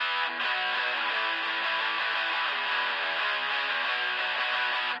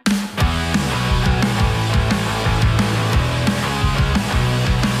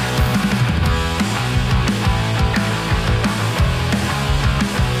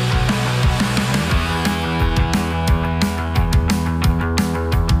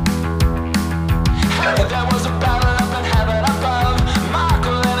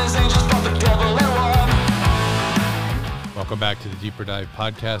Deeper Dive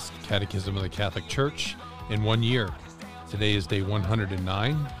podcast, Catechism of the Catholic Church, in 1 year. Today is day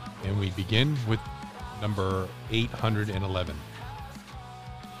 109, and we begin with number 811.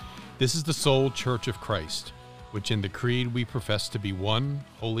 This is the sole Church of Christ, which in the Creed we profess to be one,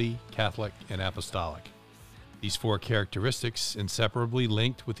 holy, Catholic, and apostolic. These four characteristics, inseparably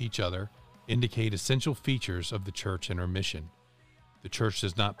linked with each other, indicate essential features of the Church and her mission. The Church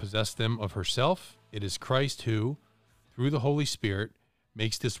does not possess them of herself. It is Christ who, through the Holy Spirit,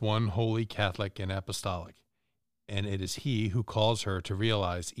 makes this one holy, Catholic, and apostolic, and it is He who calls her to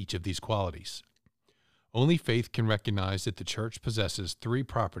realize each of these qualities. Only faith can recognize that the Church possesses three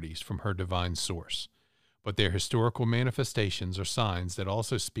properties from her divine source, but their historical manifestations are signs that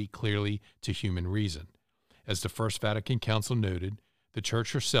also speak clearly to human reason. As the First Vatican Council noted, the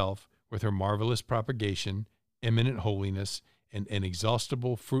Church herself, with her marvelous propagation, eminent holiness, and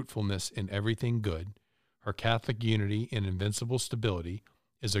inexhaustible fruitfulness in everything good, her Catholic unity and invincible stability,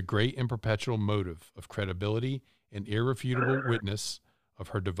 is a great and perpetual motive of credibility and irrefutable witness of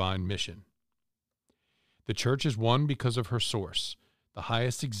her divine mission. The Church is one because of her source. The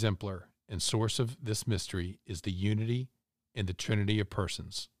highest exemplar and source of this mystery is the unity in the Trinity of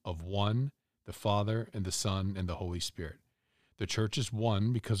persons, of one, the Father, and the Son, and the Holy Spirit. The Church is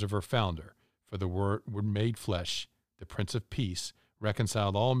one because of her founder, for the Word made flesh, the Prince of Peace,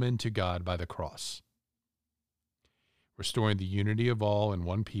 reconciled all men to God by the cross, restoring the unity of all in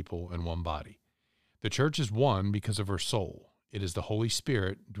one people and one body. The Church is one because of her soul. It is the Holy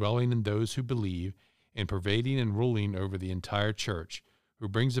Spirit dwelling in those who believe and pervading and ruling over the entire Church, who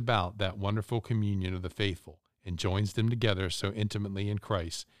brings about that wonderful communion of the faithful and joins them together so intimately in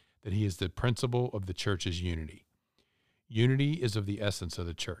Christ that He is the principle of the Church's unity. Unity is of the essence of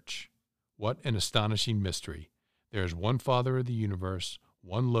the Church. What an astonishing mystery! There is one Father of the universe,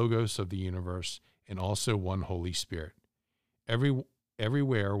 one Logos of the universe, and also one Holy Spirit.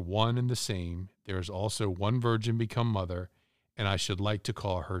 Everywhere one and the same, there is also one Virgin become Mother, and I should like to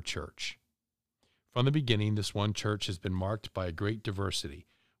call her Church. From the beginning, this one Church has been marked by a great diversity,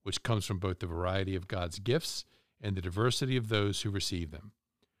 which comes from both the variety of God's gifts and the diversity of those who receive them.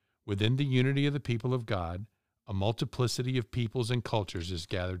 Within the unity of the people of God, a multiplicity of peoples and cultures is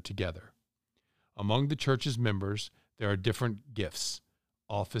gathered together. Among the Church's members, there are different gifts,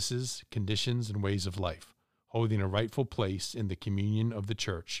 offices, conditions, and ways of life, holding a rightful place in the communion of the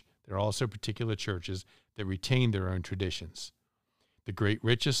Church. There are also particular churches that retain their own traditions. The great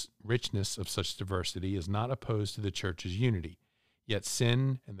richness of such diversity is not opposed to the Church's unity, yet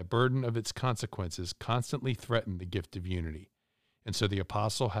sin and the burden of its consequences constantly threaten the gift of unity. And so the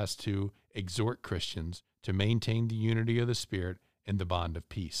apostle has to exhort Christians to maintain the unity of the Spirit and the bond of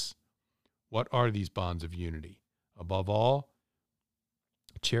peace. What are these bonds of unity? Above all,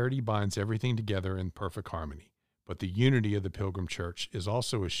 charity binds everything together in perfect harmony, but the unity of the Pilgrim Church is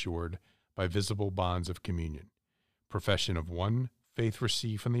also assured by visible bonds of communion, profession of one faith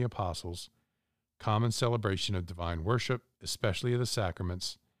received from the apostles, common celebration of divine worship, especially of the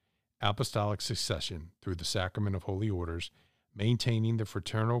sacraments, apostolic succession through the sacrament of holy orders, maintaining the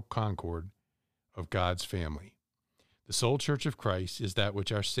fraternal concord of God's family. The sole Church of Christ is that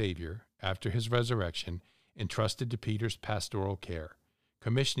which our Savior, after his resurrection, entrusted to Peter's pastoral care,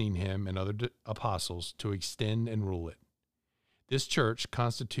 commissioning him and other apostles to extend and rule it. This Church,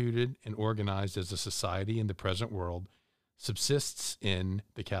 constituted and organized as a society in the present world, subsists in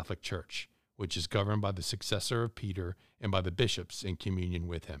the Catholic Church, which is governed by the successor of Peter and by the bishops in communion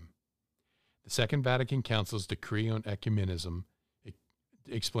with him. The Second Vatican Council's decree on ecumenism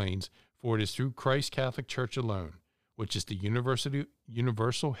explains, "For it is through Christ's Catholic Church alone, which is the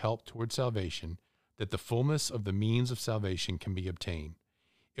universal help toward salvation, that the fullness of the means of salvation can be obtained.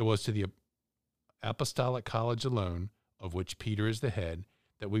 It was to the Apostolic College alone, of which Peter is the head,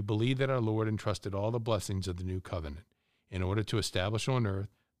 that we believe that our Lord entrusted all the blessings of the new covenant, in order to establish on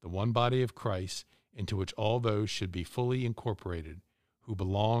earth the one body of Christ, into which all those should be fully incorporated who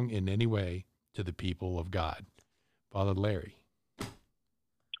belong in any way to the people of God." Father Larry.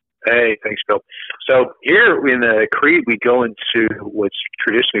 Hey, thanks, Bill. So here in the Creed, we go into what's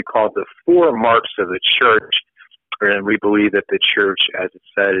traditionally called the four marks of the Church, and we believe that the Church, as it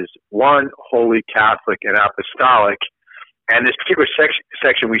said, is one, holy, Catholic, and apostolic. And this particular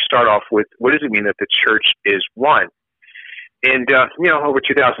section, we start off with, what does it mean that the Church is one? And, over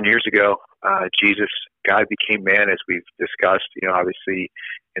 2,000 years ago, Jesus, God became man, as we've discussed, obviously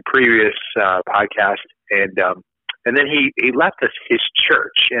in previous podcasts. And then he left us his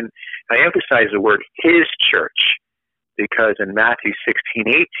church. And I emphasize the word his church because in Matthew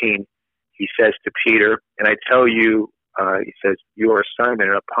 16:18, he says to Peter, and I tell you, he says, you are Simon,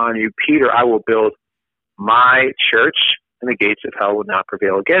 and upon you, Peter, I will build my church, and the gates of hell will not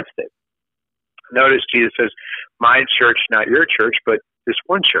prevail against it. Notice Jesus says, my church, not your church, but this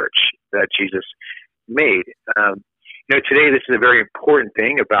one church that Jesus made. Today this is a very important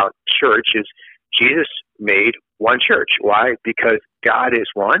thing about church is Jesus made one church. Why? Because God is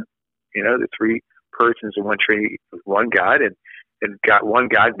one. The three persons in one Trinity, one God, and one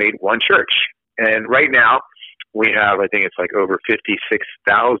God made one church. And right now we have, I think it's like over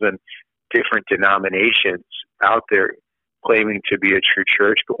 56,000 different denominations out there claiming to be a true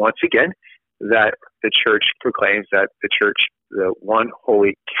church. But once again, that the church proclaims that the church, the one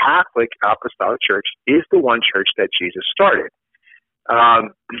holy Catholic apostolic church, is the one church that Jesus started.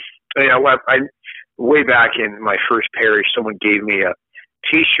 Way back in my first parish, someone gave me a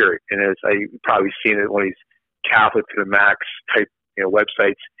T-shirt, and as you've probably seen it, one of these Catholic to the Max type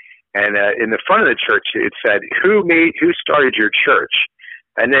websites, and in the front of the church it said, "Who started your church?"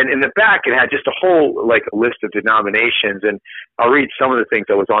 And then in the back, it had just a whole list of denominations. And I'll read some of the things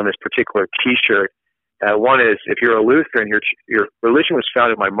that was on this particular T-shirt. One is, if you're a Lutheran, your religion was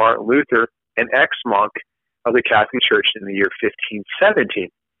founded by Martin Luther, an ex-monk of the Catholic Church in the year 1517.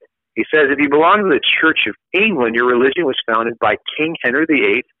 He says, if you belong to the Church of England, your religion was founded by King Henry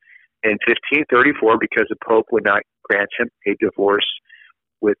VIII in 1534 because the Pope would not grant him a divorce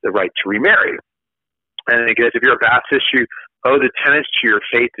with the right to remarry. And it goes, if you're a Baptist, you owe the tenets to your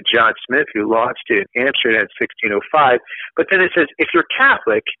faith to John Smith, who launched it in Amsterdam in 1605. But then it says, if you're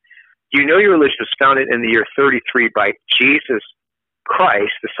Catholic, you know your religion was founded in the year 33 by Jesus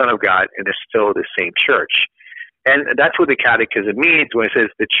Christ, the Son of God, and is still the same church. And that's what the Catechism means when it says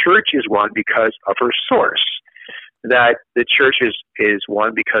the church is one because of her source, that the church is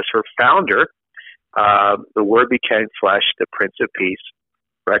one because her founder, the Word became flesh, the Prince of Peace,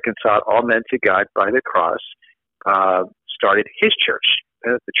 reconciled all men to God by the cross, started his church,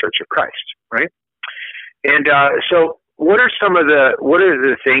 the Church of Christ, right? And so what are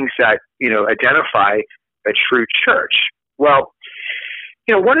the things that, identify a true church? Well,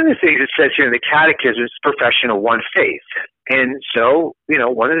 one of the things it says here in the Catechism is profession of one faith. And so,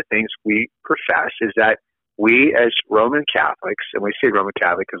 one of the things we profess is that we as Roman Catholics, and we say Roman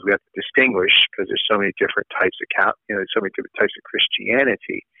Catholic because we have to distinguish because there's so many different types of so many different types of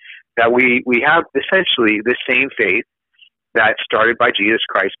Christianity, that we have essentially the same faith that started by Jesus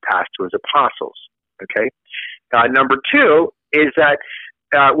Christ passed to his apostles. Okay. Number two is that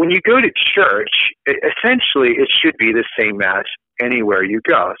when you go to church, essentially it should be the same Mass anywhere you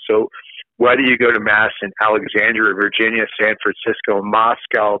go. So whether you go to Mass in Alexandria, Virginia, San Francisco,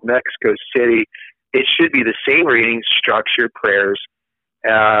 Moscow, Mexico City, it should be the same reading, structure, prayers,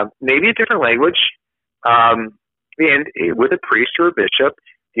 maybe a different language, and with a priest or a bishop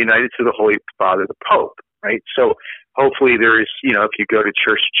united to the Holy Father, the Pope, right? So hopefully there is, if you go to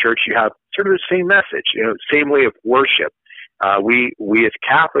church, you have sort of the same message, same way of worship. We as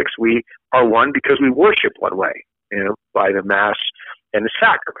Catholics, we are one because we worship one way, by the Mass and the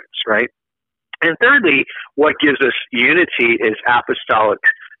sacraments, right? And thirdly, what gives us unity is apostolic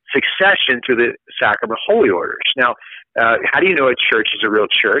succession to the sacrament holy orders. Now, how do you know a church is a real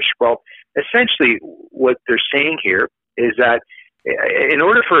church? Well, essentially what they're saying here is that in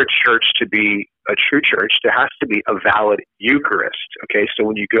order for a church to be a true church, there has to be a valid Eucharist. Okay, so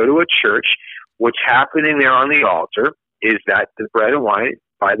when you go to a church, what's happening there on the altar is that the bread and wine,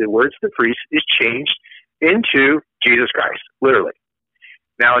 by the words of the priest, is changed into Jesus Christ, literally.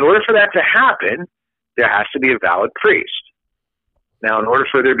 Now, in order for that to happen, there has to be a valid priest. Now, in order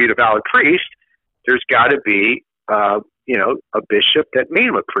for there to be a valid priest, there's got to be, a bishop that made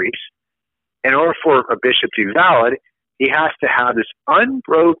him a priest. In order for a bishop to be valid, he has to have this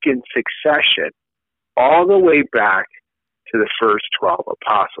unbroken succession all the way back to the first 12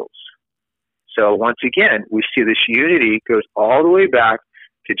 apostles. So once again, we see this unity goes all the way back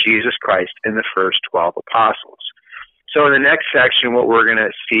to Jesus Christ and the first 12 apostles. So in the next section, what we're going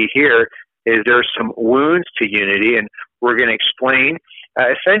to see here is there's some wounds to unity, and we're going to explain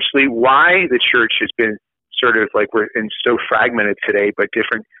essentially why the church has been sort of we're so fragmented today by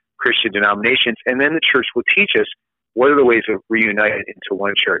different Christian denominations. And then the church will teach us what are the ways of reuniting into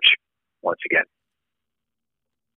one church once again.